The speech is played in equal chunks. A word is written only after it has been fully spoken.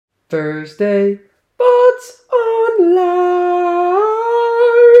Thursday Thoughts on Life.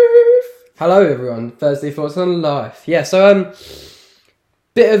 Hello everyone, Thursday Thoughts on Life. Yeah, so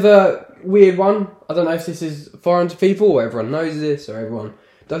bit of a weird one. I don't know if this is foreign to people or everyone knows this or everyone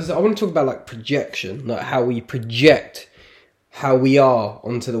does it. I want to talk about like projection, like how we project how we are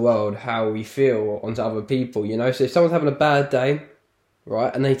onto the world, how we feel onto other people, you know? So if someone's having a bad day,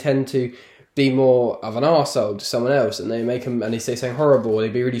 right, and they tend to be more of an arsehole to someone else, and they make them, and they say something horrible, or they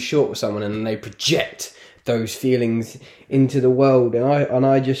be really short with someone, and they project those feelings into the world. And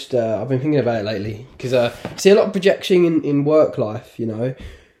I just I've been thinking about it lately because I see a lot of projection in work life, you know,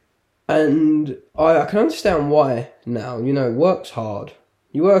 and I can understand why now. You know, work's hard.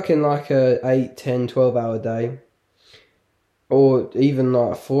 You work in like a 8, 10, 12 hour day, or even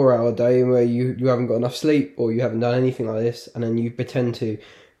like a 4 hour day where you haven't got enough sleep, or you haven't done anything like this, and then you pretend to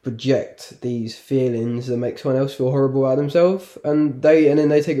project these feelings that make someone else feel horrible about themselves, and then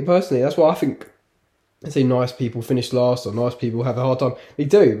they take it personally. That's why I think they say nice people finish last, or nice people have a hard time. They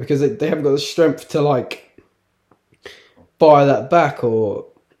do, because they haven't got the strength to like buy that back, or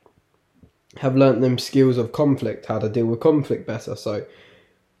have learnt them skills of conflict, how to deal with conflict better. So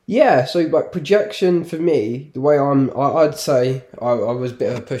yeah, so like projection for me, the way I'd say I was a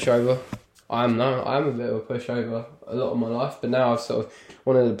bit of a pushover. I'm a bit of a pushover a lot of my life, but now I've sort of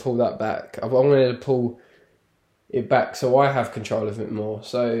wanted to pull that back. I wanted to pull it back so I have control of it more.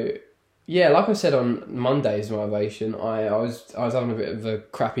 So yeah, like I said on Monday's motivation, I was having a bit of a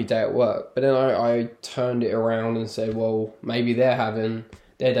crappy day at work, but then I turned it around and said, well, maybe they're having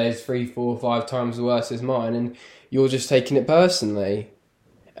their days 3, 4, 5 times worse as mine, and you're just taking it personally.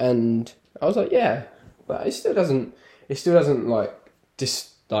 And I was like, yeah, but it still doesn't like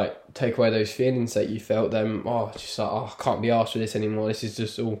take away those feelings that you felt. Them, just like, I can't be arsed with this anymore. This is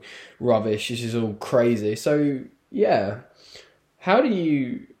just all rubbish. This is all crazy. So yeah, how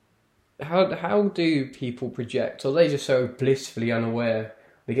do people project? Or are they just so blissfully unaware?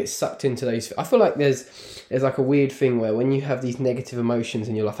 They get sucked into those. I feel like there's like a weird thing where when you have these negative emotions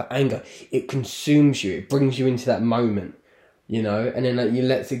in your life, like anger, it consumes you. It brings you into that moment. You know, and then like, you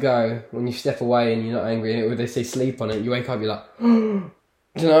let it go. When you step away and you're not angry, and they say sleep on it, you wake up, you're like, do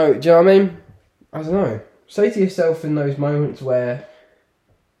you know what I mean? I don't know. Say to yourself in those moments where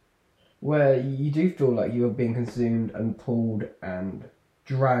you do feel like you're being consumed and pulled and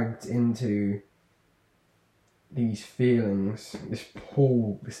dragged into these feelings, this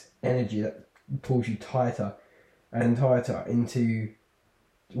pull, this energy that pulls you tighter and tighter into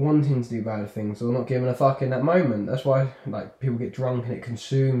wanting to do bad things or not giving a fuck in that moment. That's why like people get drunk and it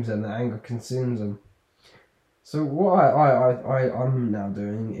consumes them, the anger consumes them. So what I'm now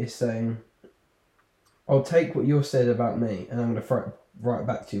doing is saying, I'll take what you said about me and I'm going to throw it right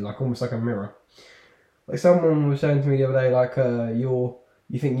back to you, like almost like a mirror. Like someone was saying to me the other day, like you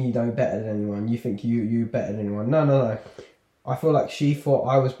think you know better than anyone, you think you better than anyone. No. I feel like she thought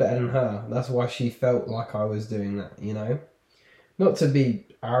I was better than her. That's why she felt like I was doing that, you know? Not to be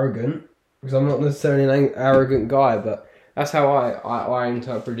arrogant, because I'm not necessarily an arrogant guy, but that's how I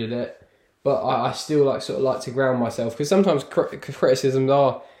interpreted it. But I still like to ground myself, because sometimes criticisms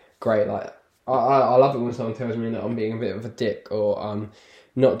are great. Like I love it when someone tells me that I'm being a bit of a dick or I'm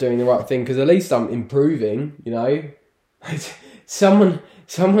not doing the right thing, because at least I'm improving. You know, someone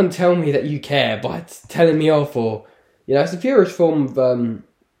tell me that you care by telling me off, or you know, it's the purest form of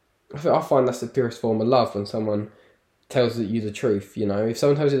I find that's the purest form of love, when someone tells you the truth. You know, if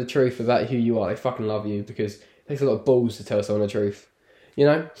someone tells you the truth about who you are, they fucking love you, because it takes a lot of balls to tell someone the truth. You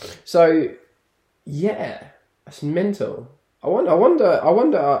know, so yeah, that's mental. I wonder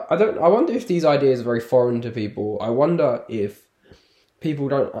if these ideas are very foreign to people. I wonder if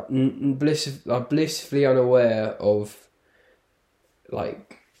people are blissfully unaware of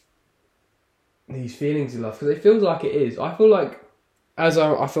like these feelings of love, because it feels like it is. I feel like I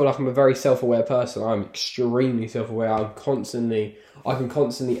feel like I'm a very self-aware person. I'm extremely self-aware. I can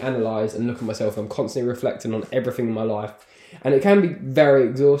constantly analyse and look at myself. I'm constantly reflecting on everything in my life. And it can be very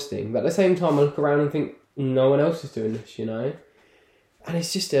exhausting. But at the same time, I look around and think, no one else is doing this, you know? And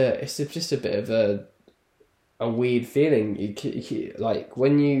it's just a bit of a weird feeling. Like,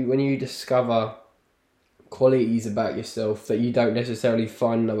 when you discover qualities about yourself that you don't necessarily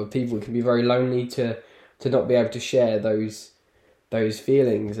find in other people, it can be very lonely to not be able to share those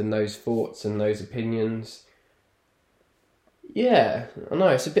feelings and those thoughts and those opinions. Yeah, I know,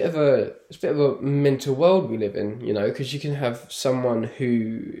 it's a bit of a mental world we live in, you know, because you can have someone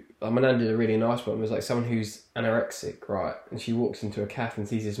who, my nan did a really nice one, it was like someone who's anorexic, right, and she walks into a cafe and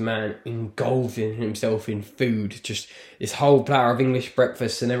sees this man engulfing himself in food, just this whole platter of English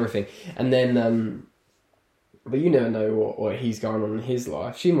breakfast and everything, and then But you never know what he's going on in his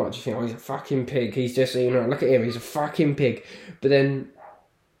life. She might just think, oh, he's a fucking pig. He's just, look at him, he's a fucking pig. But then,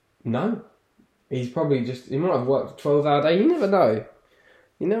 no. He's probably just, he might have worked a 12-hour day. You never know.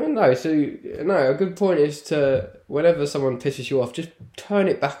 You never know. So, no, a good point is to, whenever someone pisses you off, just turn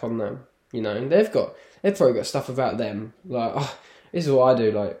it back on them. And they've probably got stuff about them. Like, oh, this is what I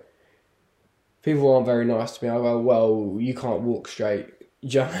do. Like, people aren't very nice to me. I go, well, you can't walk straight.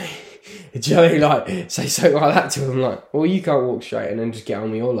 Joey, like, say something like that to them, like, well, you can't walk straight, and then just get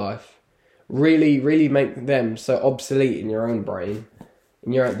on with your life. Really, really make them so obsolete in your own brain,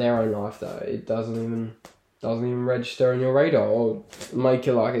 in their own life, that it doesn't even register on your radar, or make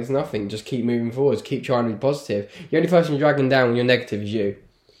it like it's nothing. Just keep moving forwards, keep trying to be positive. The only person you're dragging down when you're negative is you.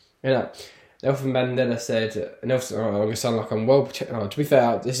 Nelson Mandela said, I'm going to sound like I'm well pretentious. Oh, to be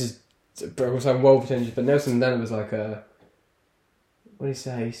fair, this is, I'm going to sound well pretentious, but Nelson Mandela was like what did he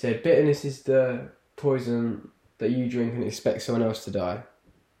say? He said, bitterness is the poison that you drink and expect someone else to die.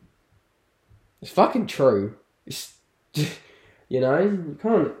 It's fucking true. It's, you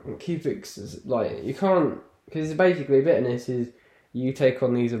can't keep it, like, you can't, because basically bitterness is you take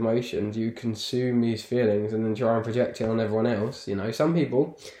on these emotions, you consume these feelings, and then try and project it on everyone else. Some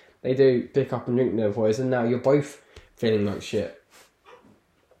people, they do pick up and drink their poison, and now you're both feeling like shit.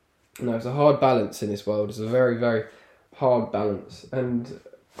 It's a hard balance in this world. It's a very, very hard balance. And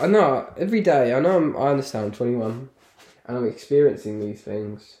I know every day, I understand I'm 21 and I'm experiencing these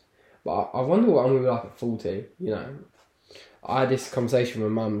things, but I wonder what I'm going to be like at 40. I had this conversation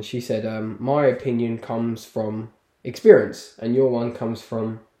with my mum, and she said, my opinion comes from experience and your one comes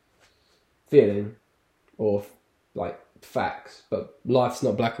from feeling or like facts, but life's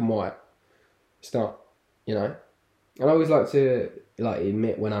not black and white. It's not, and I always like to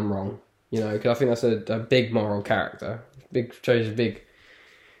admit when I'm wrong, because I think that's a big moral character. Shows a big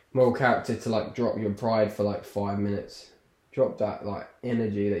moral character to drop your pride for 5 minutes, drop that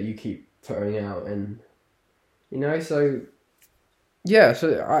energy that you keep putting out, and so yeah.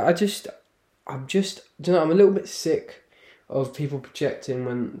 So I'm a little bit sick of people projecting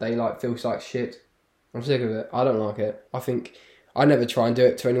when they feels like shit. I'm sick of it. I don't like it. I think I never try and do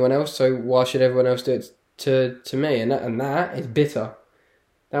it to anyone else, so why should everyone else do it to me? And that is bitter.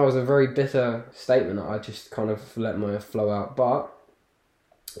 That was a very bitter statement that I just kind of let my flow out. But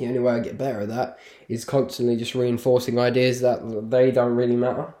the only way I get better at that is constantly just reinforcing ideas that they don't really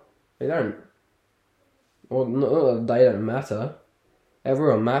matter. They don't. Or not that they don't matter.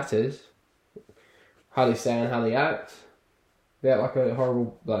 Everyone matters. How they say and how they act. If they act like a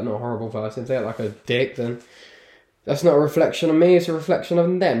horrible, not a horrible person, if they act like a dick, then that's not a reflection of me, it's a reflection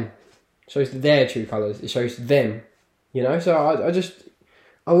of them. It shows their true colours. It shows them. So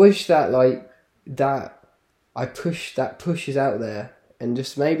I wish that that pushes out there, and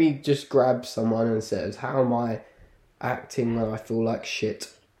just grab someone and says, how am I acting when I feel like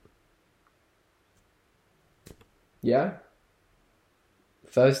shit? Yeah?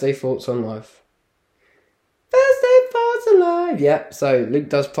 Thursday Thoughts on Life. Thursday Thoughts on Life! Yeah, so Luke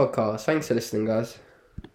does podcast. Thanks for listening, guys.